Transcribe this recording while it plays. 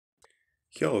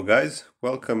Hello guys,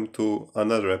 welcome to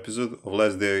another episode of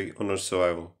Last Day on Earth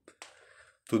Survival.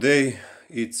 Today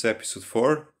it's episode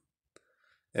 4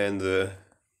 and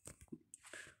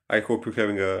I hope you're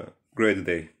having a great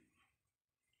day.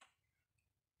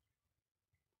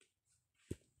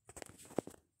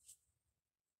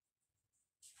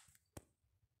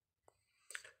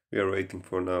 We are waiting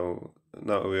for now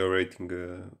we are waiting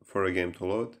for a game to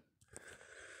load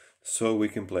so we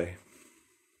can play.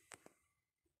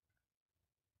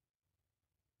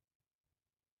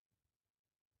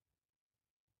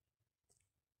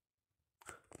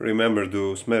 Remember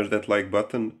to smash that like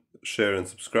button, share and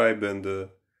subscribe, and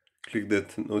click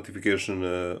that notification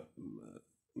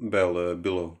bell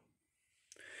below.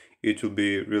 It will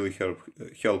be really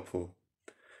helpful.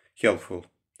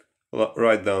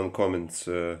 Write down comments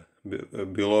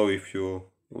below if you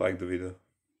like the video.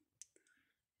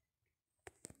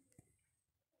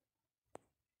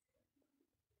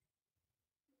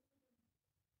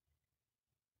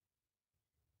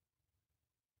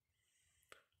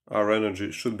 Our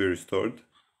energy should be restored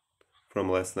from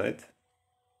last night.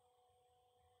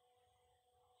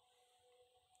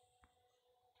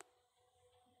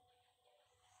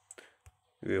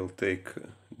 We'll take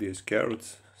these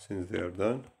carrots since they are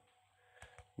done,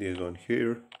 this one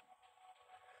here,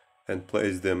 and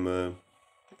place them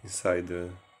inside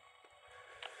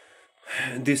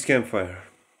this campfire.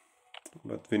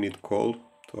 But we need coal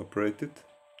to operate it,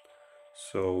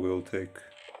 so we'll take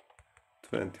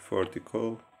 20-40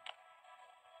 coal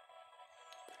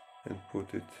and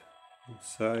put it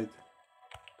inside.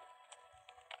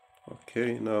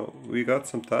 Okay, now we got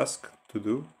some task to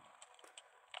do,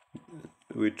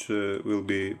 which will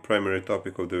be primary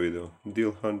topic of the video.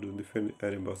 Deal 100 defend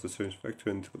any boss at Strange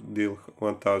Factory and deal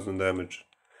 1000 damage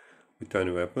with any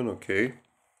weapon, okay.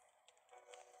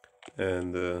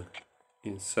 And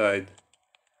inside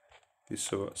this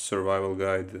survival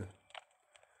guide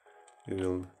we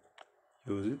will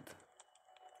use it,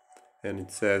 and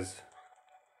it says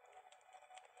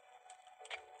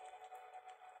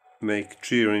make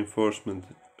 3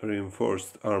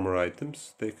 reinforced armor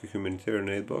items, take a humanitarian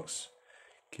aid box,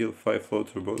 kill 5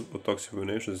 floater or toxic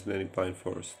munitions in any pine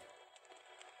forest.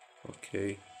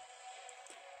 Okay.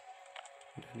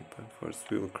 In any pine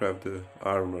forest we will craft the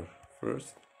armor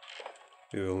first.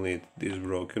 We will need this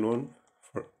broken one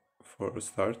for a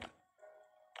start.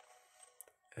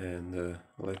 And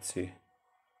let's see.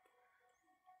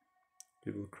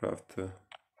 We will craft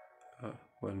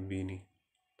one beanie.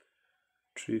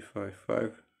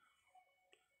 355.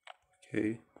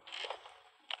 Okay.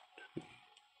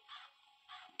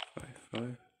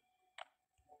 355.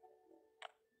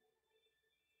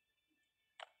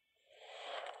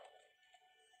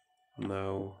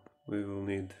 Now we will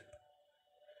need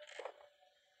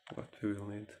what we will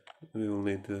need. We will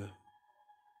need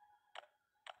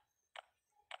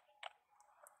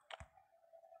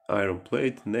iron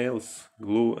plate, nails,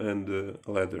 glue, and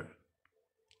leather.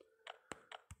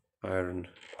 Iron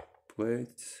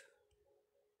plates,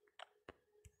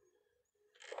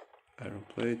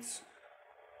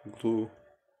 glue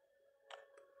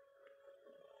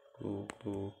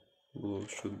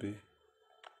should be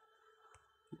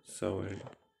somewhere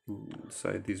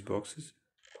inside these boxes,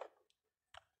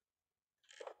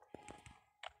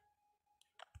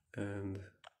 and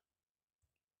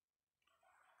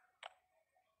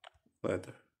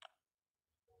leather,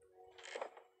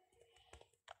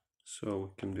 so we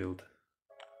can build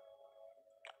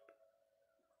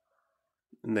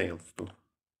nails too.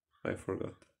 I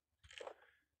forgot.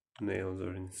 Nails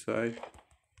are inside.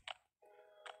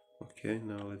 Okay,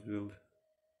 now let's build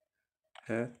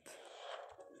hat,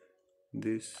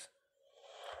 this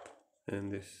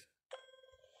and this.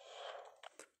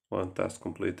 One task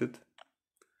completed.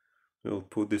 We'll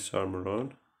put this armor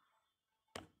on.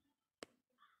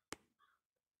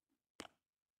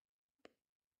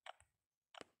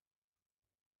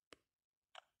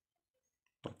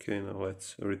 Okay, now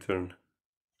let's return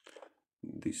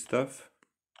this stuff.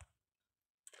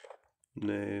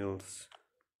 Nails,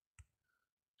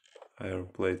 iron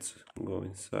plates go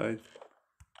inside,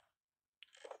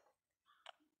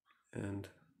 and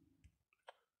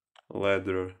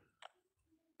leather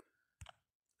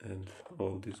and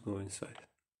all this go inside.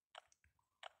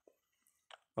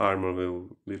 Armor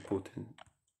will be put in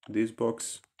this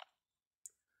box.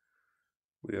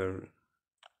 We are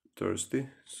thirsty,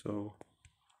 so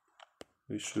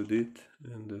we should eat,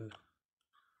 and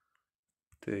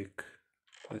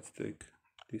let's take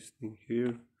this thing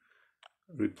here,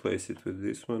 replace it with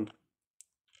this one,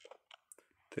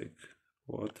 take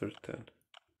water, 10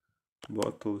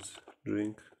 bottles,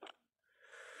 drink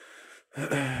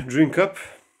up,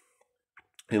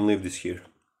 and leave this here.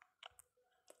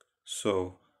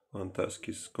 So one task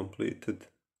is completed.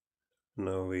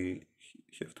 Now we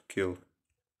have to kill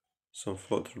some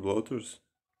floater bloaters.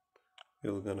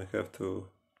 We're gonna have to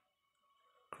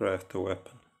craft a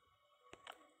weapon.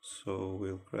 So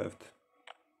we'll craft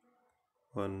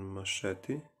one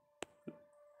machete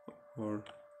or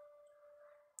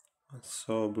a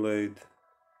saw blade,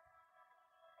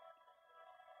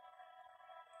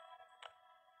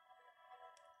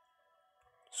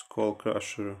 skull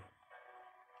crusher,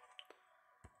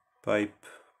 pipe,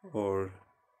 or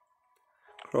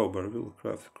crowbar. We'll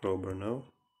craft crowbar now.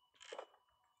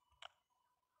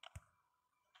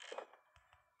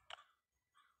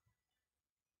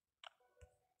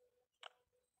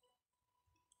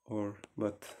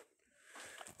 But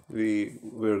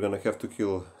we're gonna have to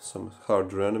kill some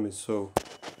harder enemies, so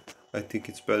I think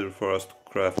it's better for us to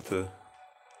craft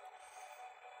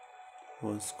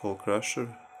one skull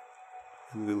crusher.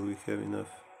 And will we have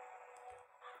enough?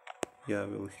 Yeah,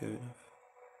 we'll have enough.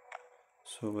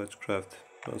 So let's craft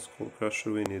one skull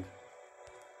crusher. We need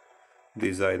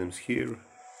these items here,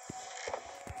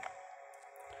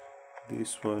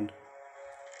 this one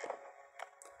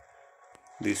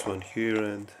here,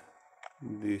 and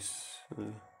this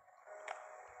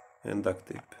and duct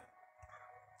tape.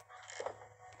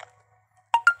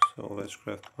 So let's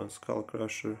craft one skull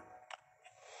crusher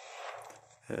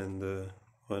and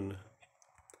one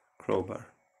crowbar.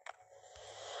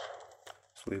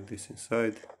 Let's leave this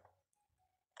inside.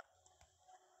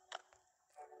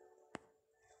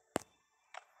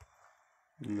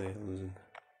 Nails and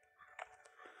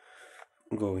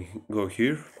go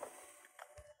here.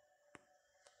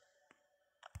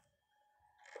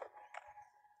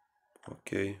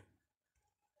 Okay,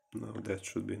 now that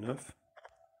should be enough.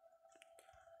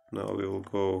 Now we will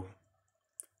go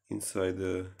inside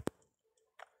the.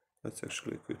 Let's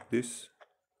actually equip this,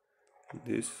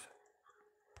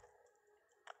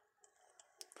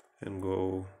 and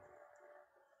go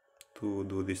to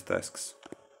do these tasks.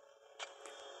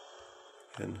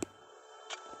 And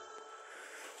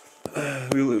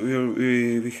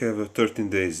we have 13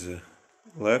 days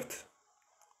left.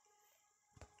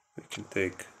 We can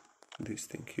take this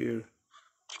thing here.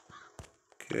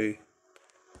 Okay,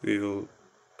 we will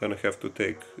gonna have to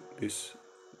take this,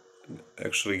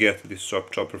 actually get this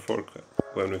chopper fork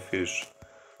when we finish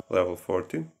level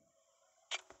 14.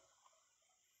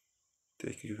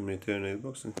 Take a humanitarian aid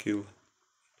box and kill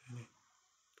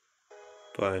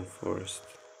pine forest.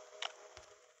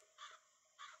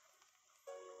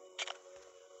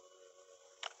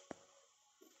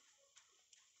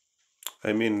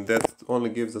 I mean, that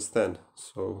only gives us 10,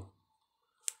 so,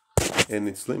 and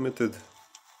it's limited,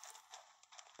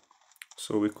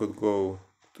 so we could go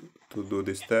to do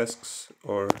these tasks,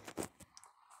 or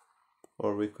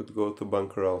we could go to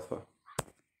Bunker Alpha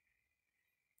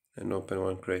and open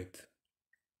one crate.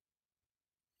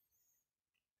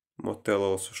 Motel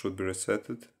also should be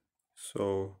resetted,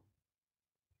 so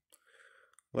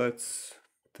let's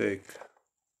take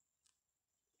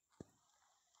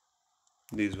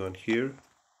this one here.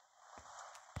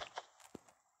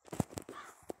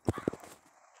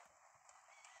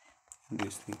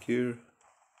 This thing here,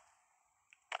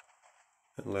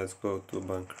 and let's go to a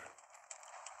bunker.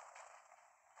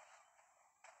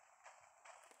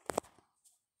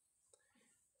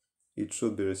 It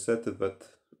should be resetted,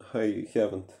 but I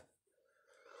haven't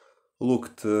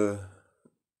looked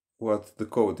what the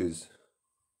code is.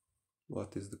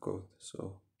 What is the code?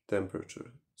 So,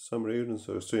 temperature. Some regions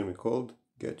are extremely cold.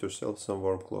 Get yourself some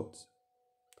warm clothes.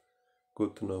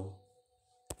 Good to know.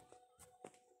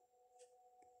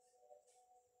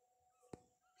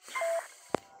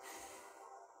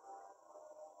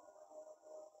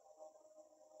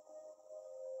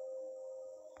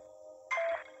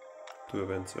 Two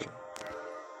events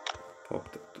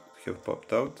have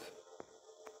popped out,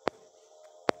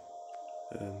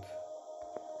 and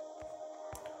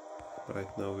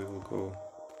right now we will go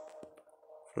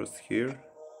first here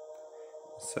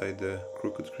inside the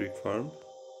Crooked Creek farm,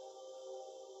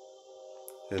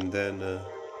 and then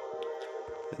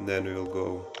we will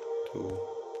go to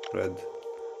Red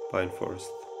Pine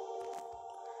Forest.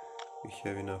 We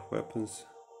have enough weapons.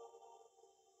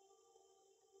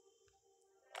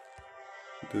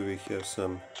 Do we have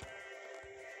some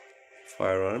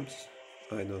firearms?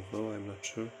 I don't know, I'm not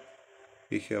sure.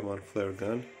 We have one flare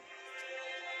gun.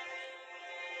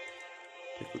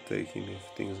 We could take him if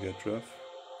things get rough.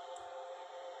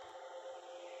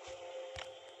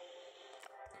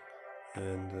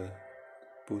 And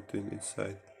put it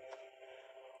inside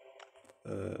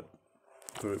to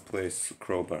replace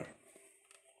crowbar.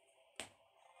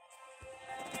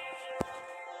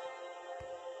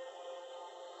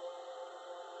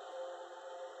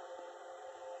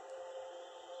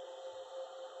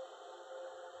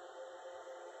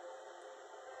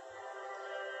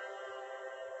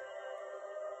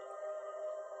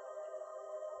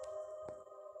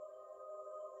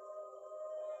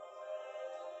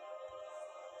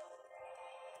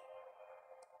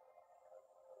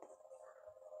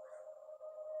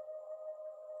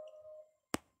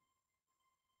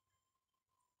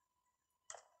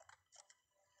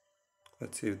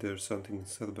 Let's see if there's something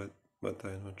inside, but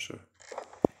I'm not sure.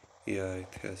 Yeah,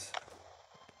 it has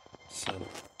some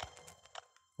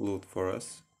loot for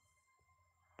us.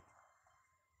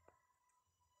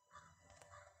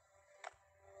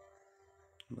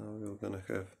 Now we're gonna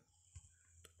have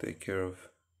to take care of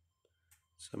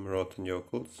some rotten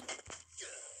yokels.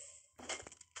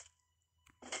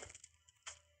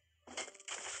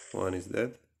 One is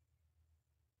dead.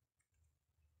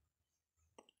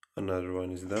 Another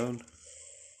one is down.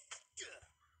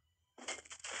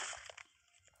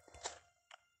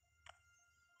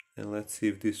 And let's see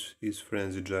if this is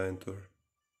Frenzy Giant or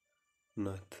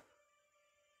not.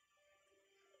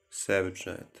 Savage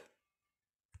Giant.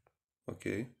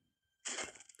 Okay.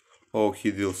 Oh, he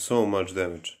deals so much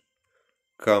damage.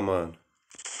 Come on.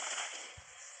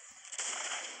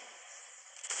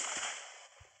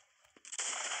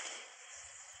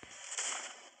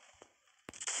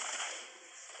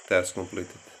 Task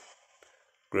completed.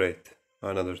 Great.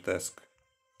 Another task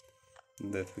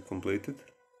that we completed.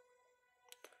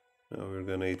 Now we're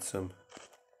gonna eat some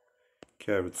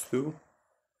carrots too.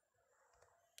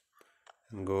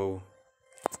 And go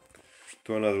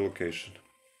to another location.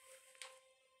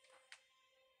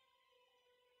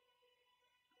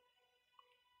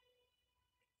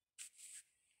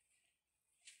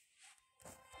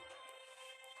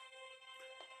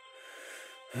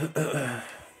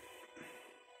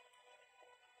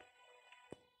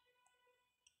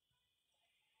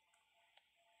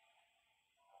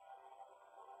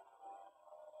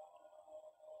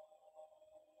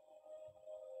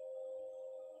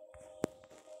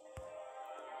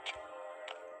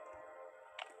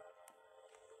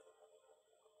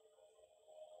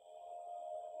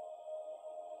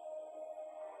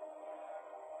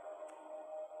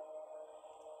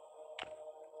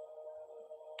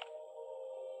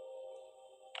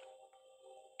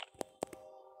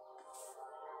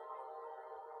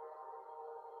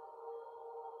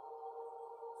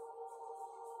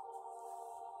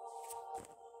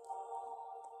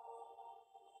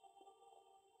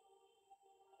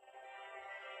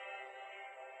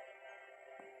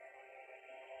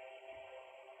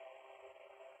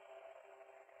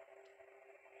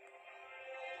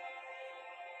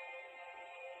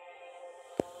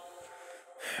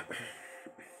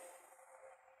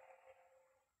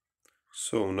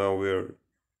 So now we're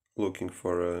looking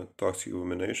for a toxic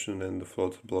abomination and the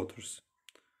floated bloaters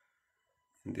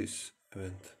in this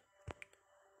event.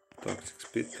 Toxic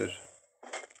spitter.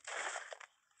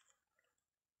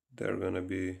 They're gonna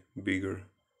be bigger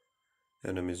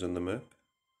enemies on the map.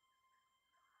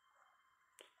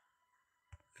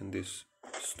 And these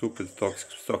stupid toxic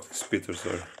spitters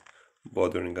are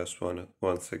bothering us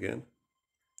once again.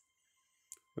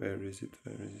 Where is it?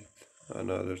 Where is it?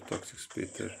 Another toxic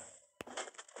spitter.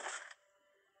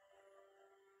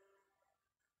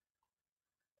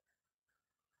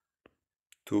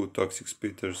 Two toxic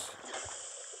spitters.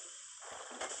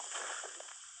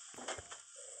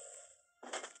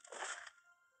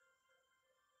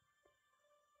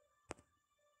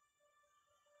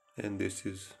 And this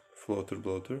is floater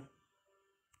bloater.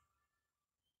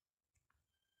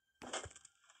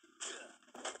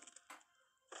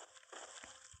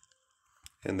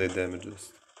 And they damage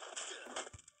us.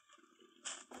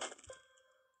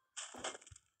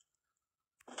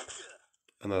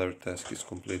 Another task is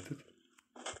completed.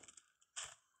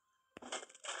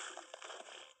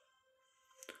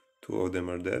 Two of them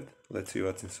are dead. Let's see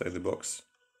what's inside the box.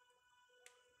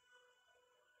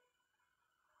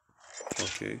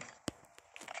 Okay.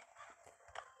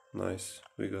 Nice.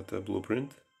 We got a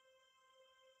blueprint.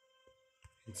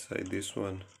 Inside this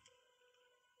one.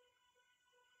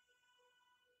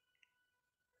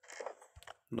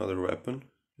 Another weapon.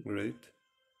 Great.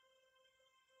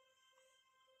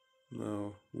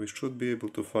 Now we should be able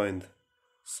to find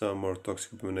some more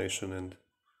toxic abomination and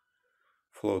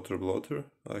floater bloater.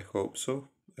 I hope so,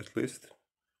 at least.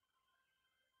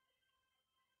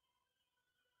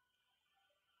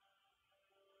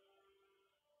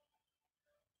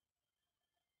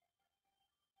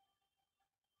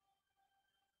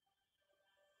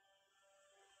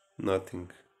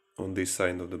 Nothing on this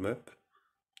side of the map.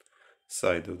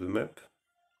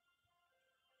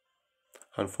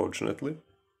 Unfortunately.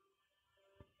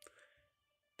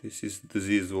 This is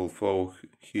Disease Wolf. Oh,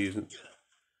 he is a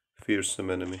fearsome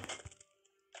enemy.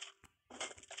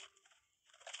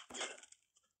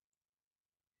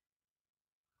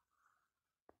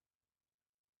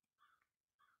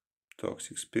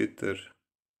 Toxic spitter.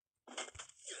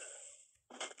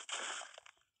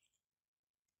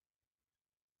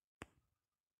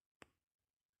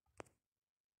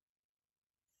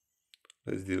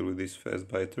 Let's deal with this fast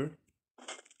biter.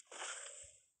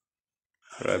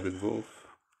 Rabbit wolf.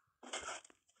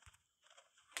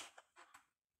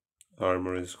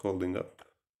 Armor is holding up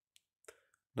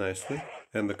nicely.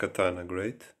 And the katana,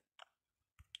 great.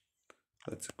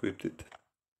 Let's equip it.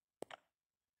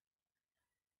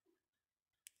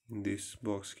 In this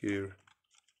box here,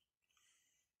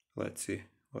 let's see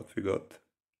what we got.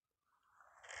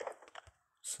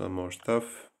 Some more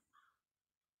stuff.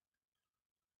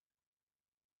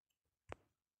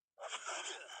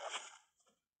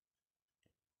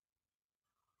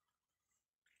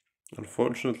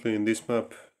 Unfortunately, in this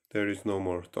map there is no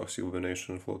more Toxic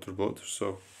Abomination Floater Bloater,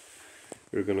 so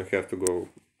we're gonna have to go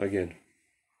again.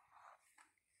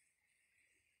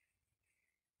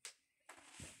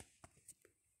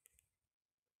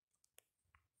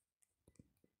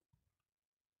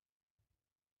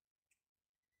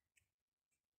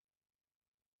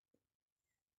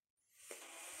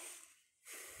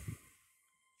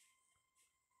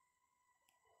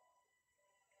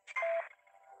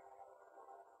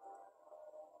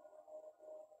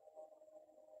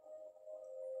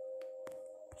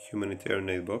 Humanitarian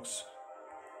aid box.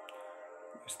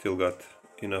 We still got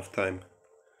enough time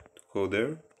to go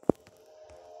there.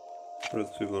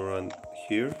 First we will run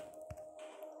here.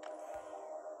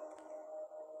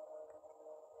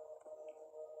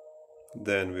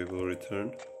 Then we will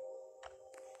return.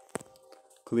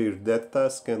 Clear that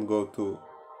task and go to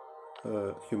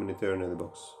humanitarian aid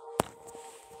box.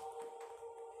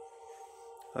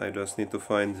 I just need to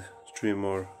find 3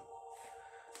 more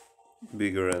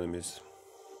bigger enemies.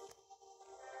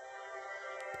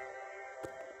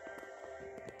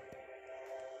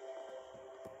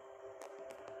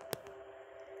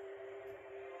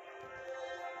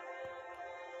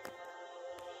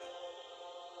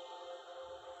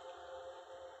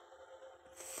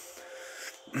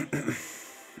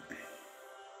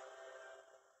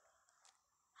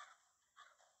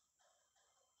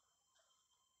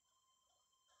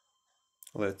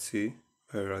 Let's see,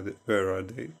 where are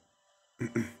they?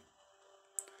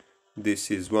 This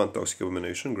is one Toxic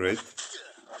Abomination, great.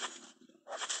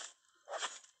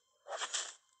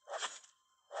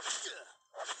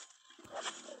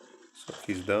 So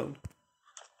he's down.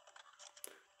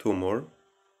 2 more.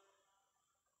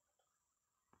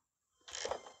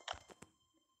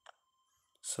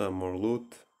 Some more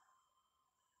loot.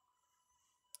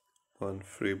 1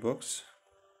 free box.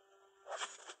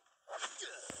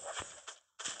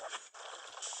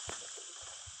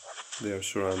 They are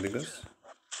surrounding us.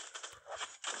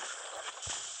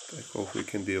 I hope we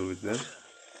can deal with them.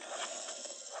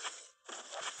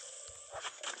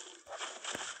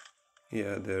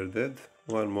 Yeah, they're dead.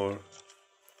 1 more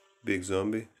big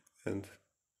zombie and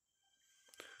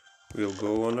we'll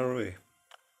go on our way.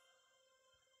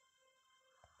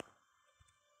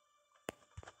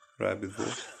 Rabbit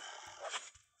wolf.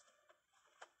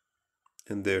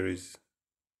 And there is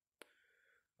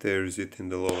it in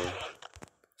the lower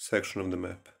section of the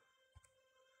map.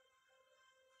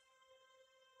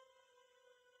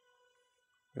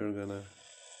 We're gonna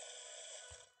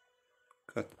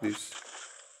cut this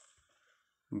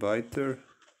biter.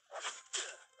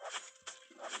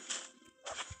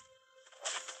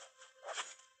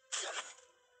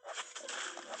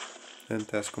 And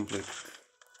task completed.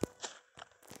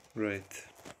 Right.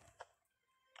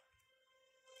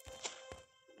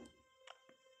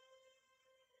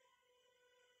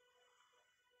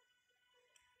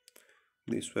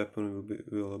 This weapon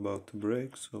will about to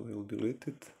break, so we'll delete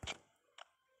it.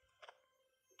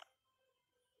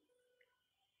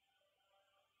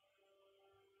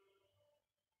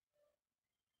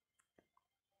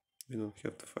 We don't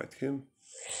have to fight him.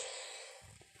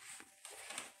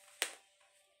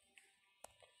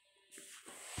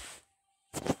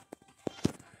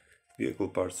 Vehicle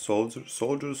parts.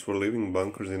 Soldiers were leaving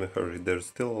bunkers in a hurry. There's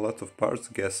still a lot of parts,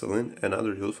 gasoline and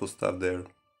other useful stuff there.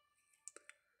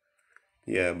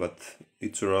 Yeah, but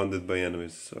it's surrounded by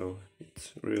enemies, so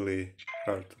it's really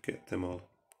hard to get them all.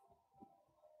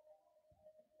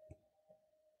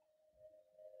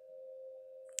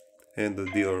 And the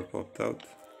dealer popped out.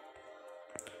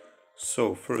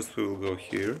 So first we will go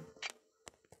here.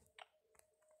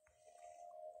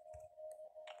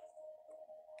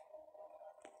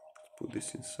 Put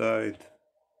this inside.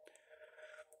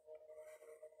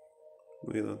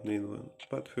 We don't need one,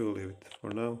 but we'll leave it for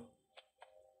now.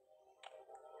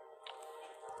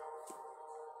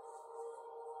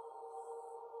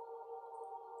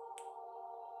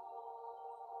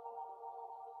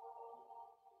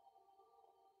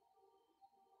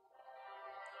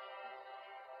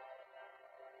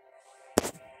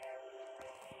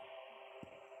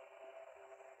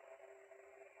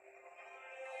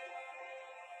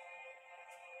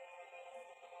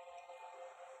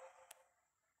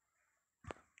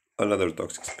 Another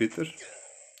toxic spitter.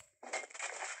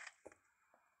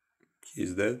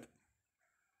 He's dead.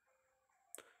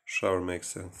 Shower makes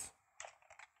sense.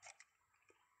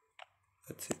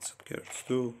 Let's hit some carrots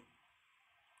too.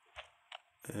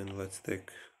 And let's take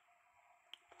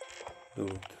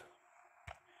loot.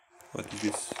 What is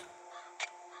this?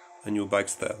 A new bike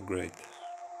style, great.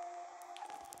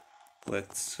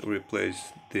 Let's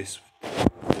replace this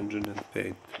with engine and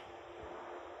paint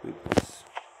with this.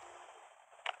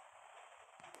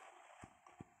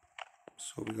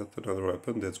 So we got another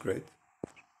weapon, that's great.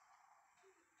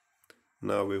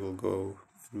 Now we will go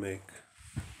and make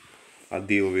a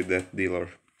deal with that dealer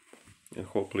and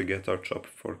hopefully get our chopper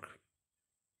fork.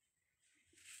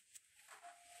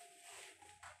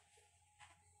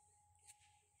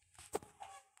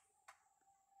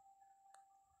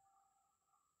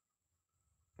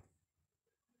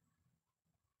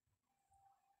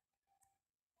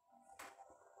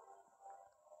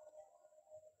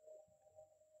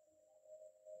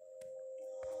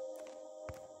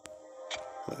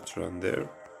 Let's run there,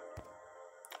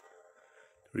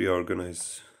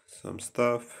 reorganize some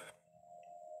stuff,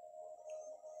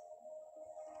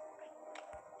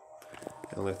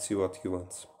 and let's see what he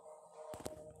wants.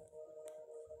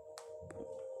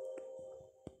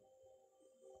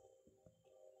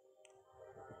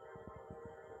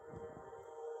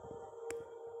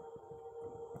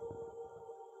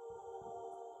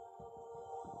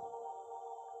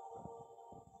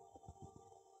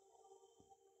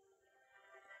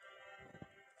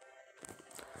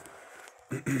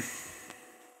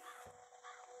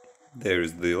 There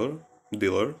is dealer,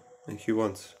 and he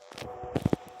wants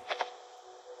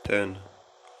 10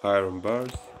 iron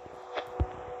bars,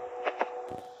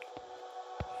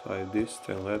 5 this,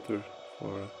 10 leather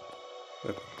for a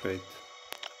weapon crate.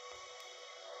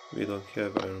 We don't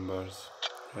have iron bars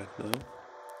right now,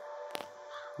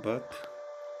 but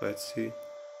let's see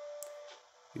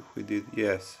if we did.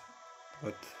 Yes,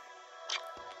 but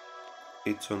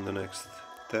it's on the next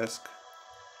task.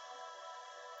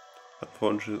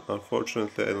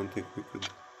 Unfortunately, I don't think we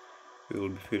will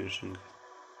be finishing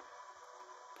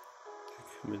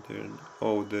humanitarian.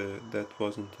 Oh, that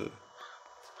wasn't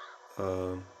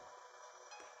a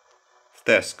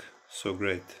task. So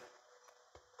great.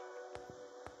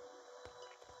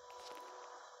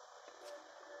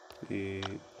 We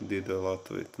did a lot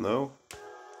of it now.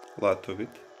 Lot of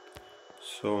it.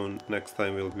 So next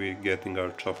time we'll be getting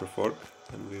our chopper fork,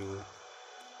 and we will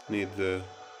need to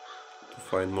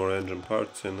find more engine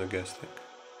parts and a gas tank.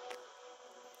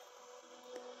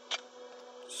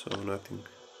 So nothing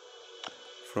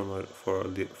for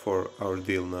our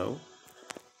deal now.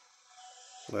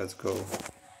 Let's go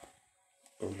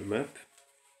on the map.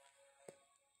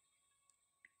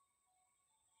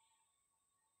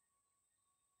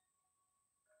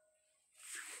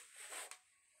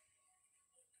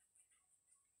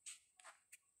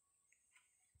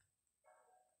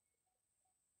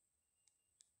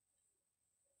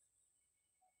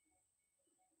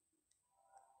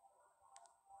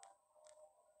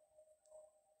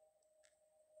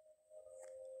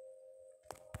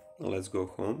 Let's go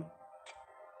home,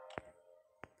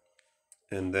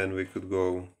 and then we could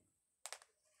go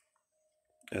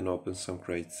and open some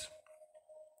crates.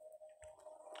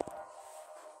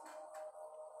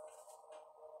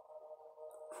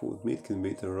 Food meat can be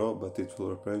eaten raw, but it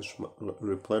will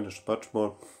replenish much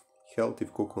more health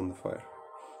if cooked on the fire.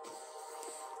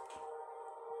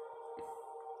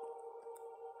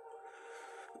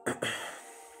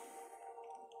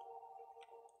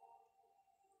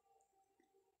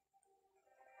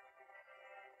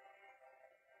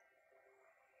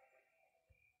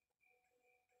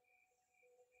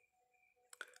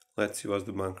 Let's see what's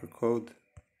the bunker code.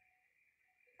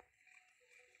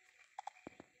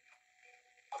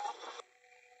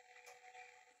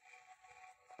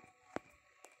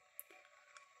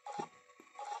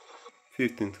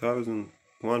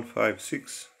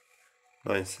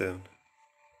 $15,156.97.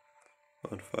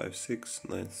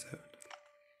 15697.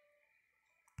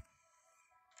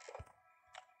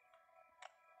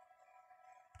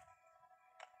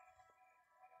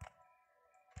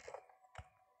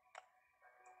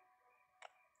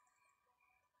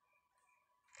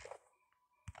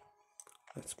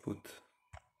 Let's put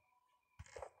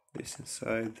this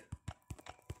inside,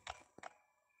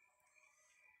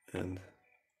 and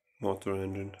motor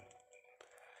engine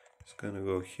is gonna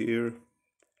go here.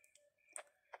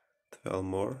 12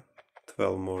 more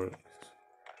is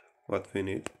what we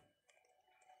need.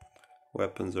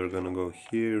 Weapons are gonna go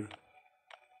here.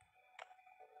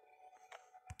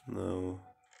 Now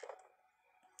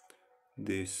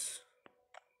this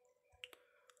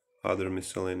other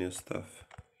miscellaneous stuff.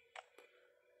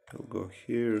 I'll go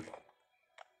here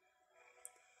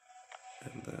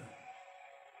and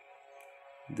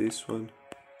this one.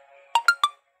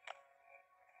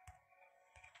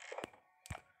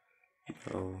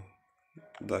 Now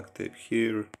duct tape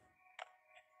here,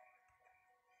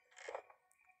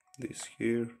 this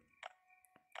here,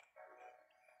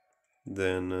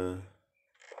 then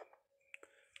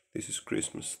this is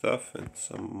Christmas stuff and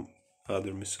some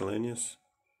other miscellaneous.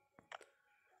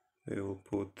 We will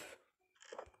put,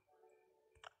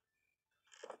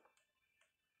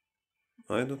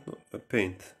 I don't know, a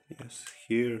paint, yes,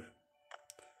 here.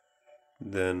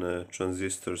 Then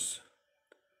transistors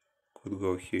could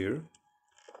go here.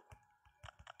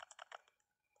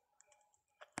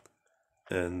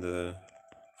 And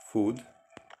food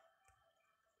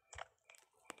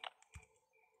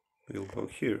will go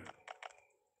here.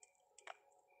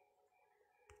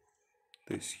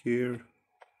 This here.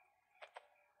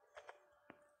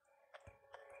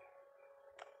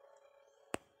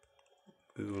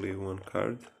 We will leave one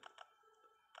card.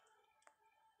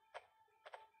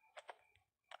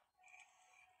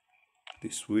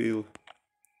 This wheel.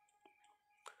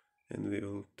 And we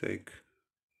will take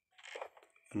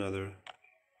another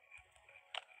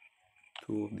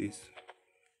 2 of these.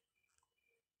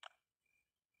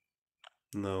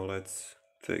 Now let's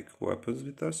take weapons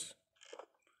with us.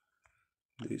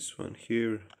 This one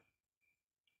here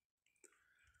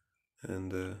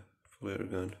and the flare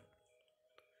gun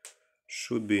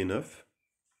should be enough.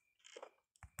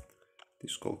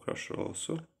 This skull crusher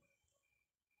also.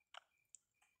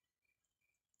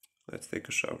 Let's take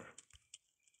a shower.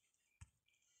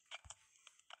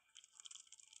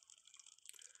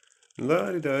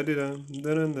 La di da di da,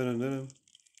 da da da da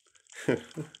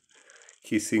da.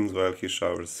 He sings while he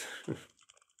showers.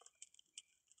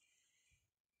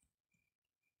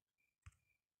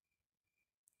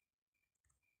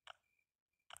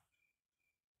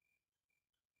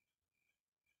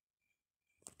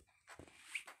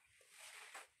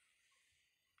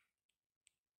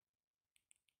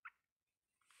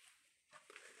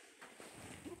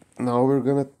 Now we're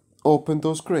gonna open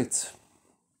those crates.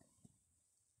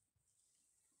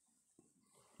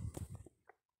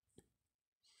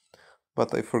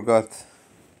 But I forgot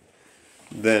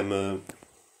them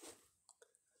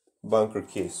bunker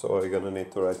key, so I'm gonna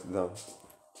need to write it down.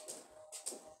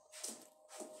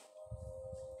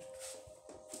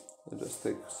 I just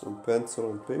take some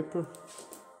pencil and paper.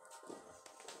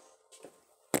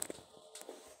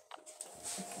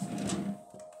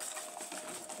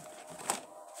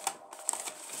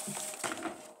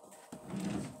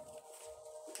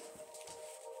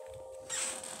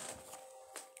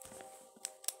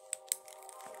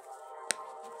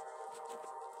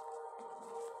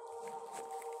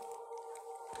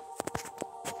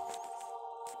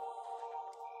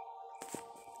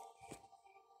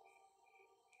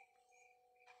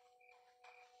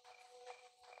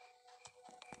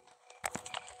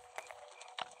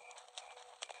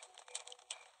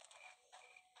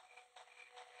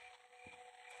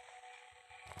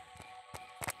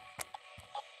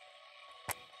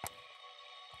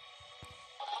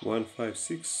 One, 5,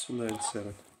 6, 9,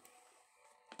 7.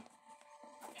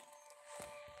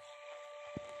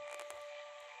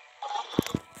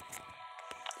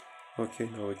 Okay,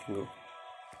 now we can go.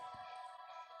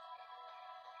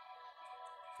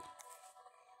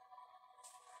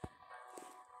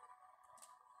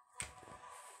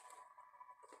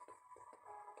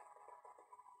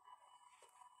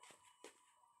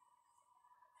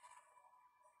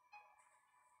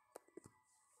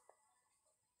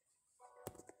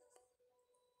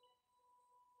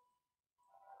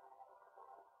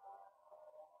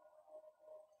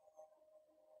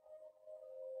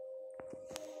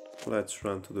 Let's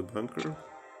run to the bunker.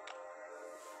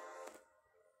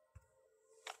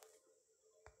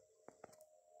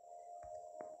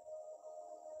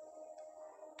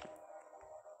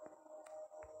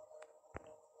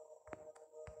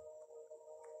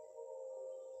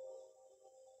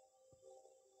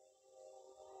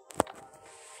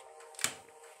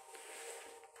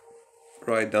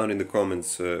 Write down in the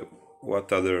comments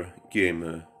what other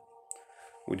game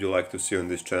would you like to see on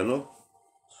this channel,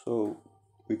 so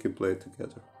we can play it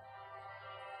together.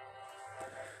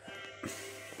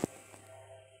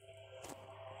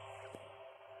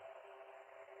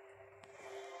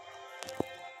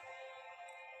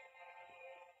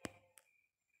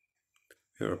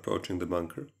 We are approaching the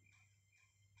bunker.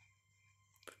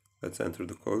 Let's enter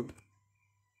the code.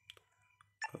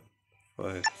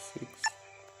 5, 6,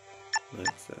 9,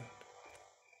 7.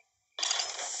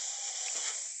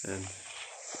 And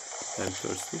I'm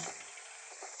thirsty.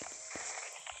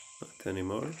 it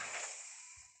anymore.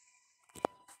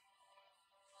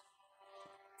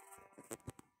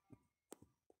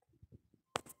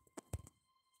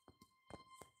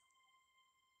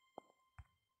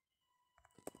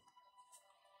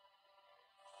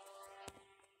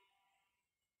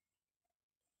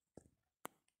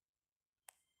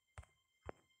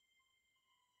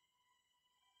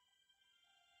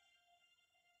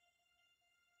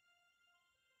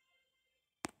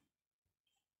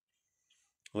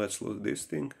 Let's load this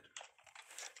thing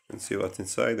and see what's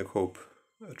inside. I hope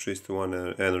at least one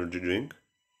energy drink,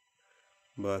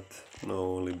 but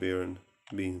no, only beer and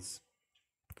beans.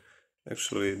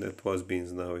 Actually, that was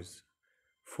beans, now is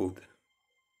food.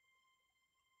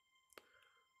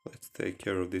 Let's take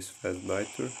care of this fast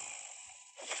biter.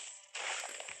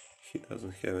 He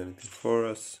doesn't have anything for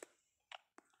us.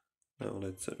 Now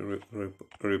let's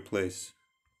replace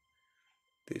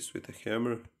this with a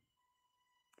hammer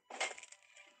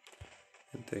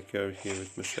and take care here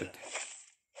with machete.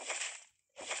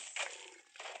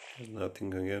 There's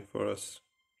nothing again for us.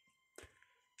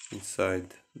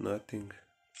 Inside, nothing.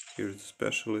 Here's the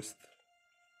specialist.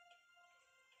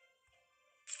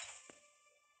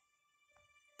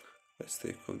 Let's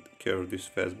take care of this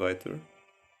fast biter.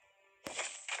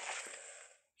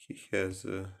 He has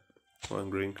one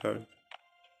green card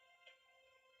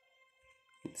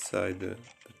inside the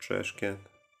trash can.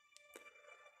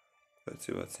 Let's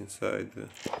see what's inside.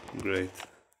 Great.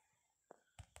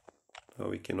 Now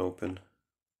we can open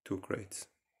 2 crates.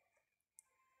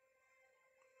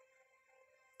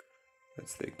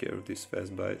 Let's take care of this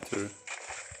fast biter.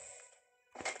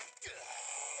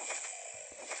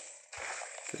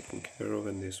 Taken care of,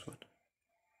 and this one.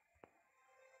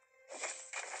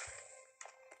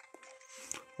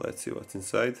 Let's see what's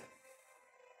inside.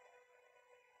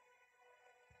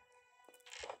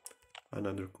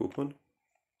 Another coupon.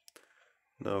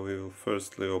 Now we will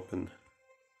firstly open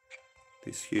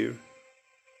this here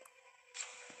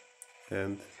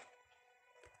and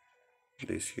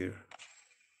this here.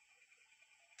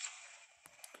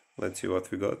 Let's see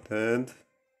what we got, and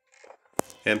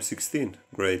M16,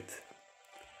 great.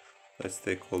 Let's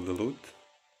take all the loot.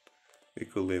 We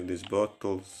could leave these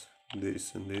bottles,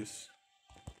 this and this.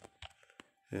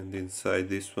 And inside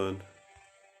this one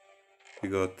we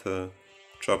got a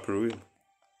chopper wheel.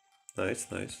 Nice,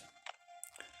 nice.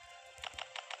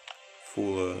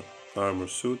 Full armor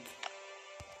suit.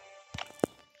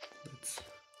 Let's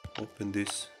open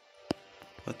this,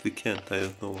 but we can't, I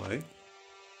don't know why.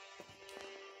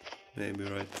 Maybe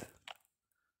right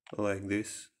like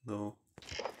this. No,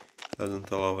 doesn't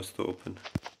allow us to open.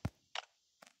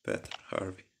 Peter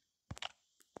Harvey.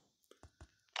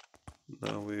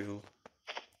 Now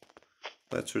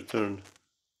let's return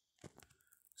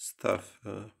stuff.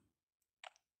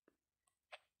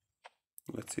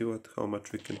 Let's see how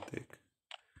much we can take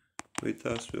with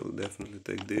us. We'll definitely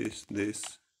take this,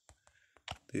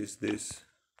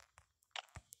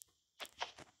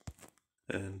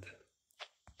 and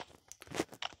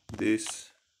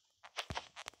this.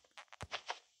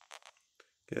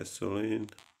 Gasoline.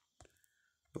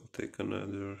 We'll take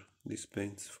another, these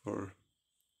paints for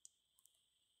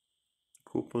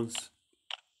coupons.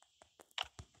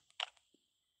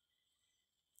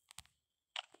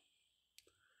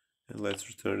 And let's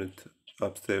return it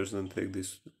upstairs and take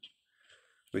this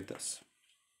with us.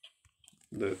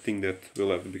 The thing that we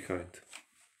left behind.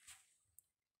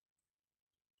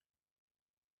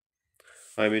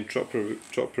 I mean,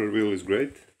 chopper wheel is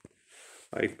great.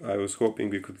 I was hoping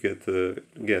we could get a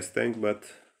gas tank, but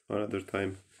another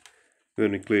time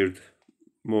when we cleared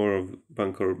more of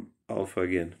Bunker Alpha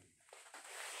again.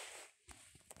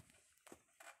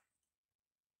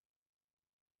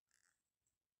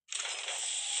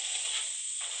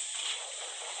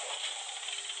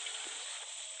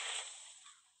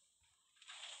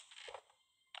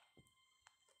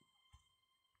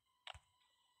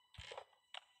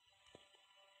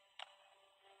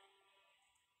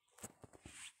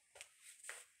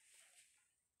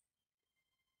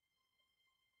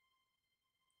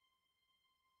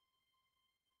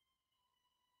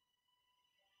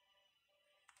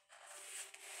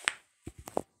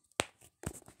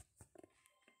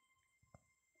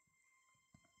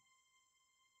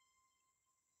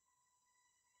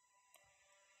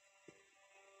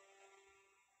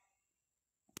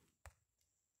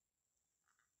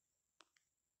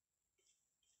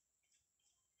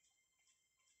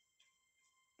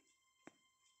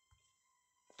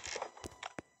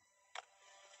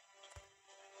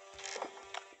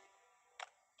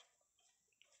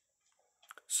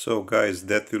 So guys,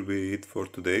 that will be it for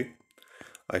today.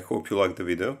 I hope you liked the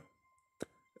video,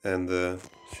 and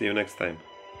see you next time.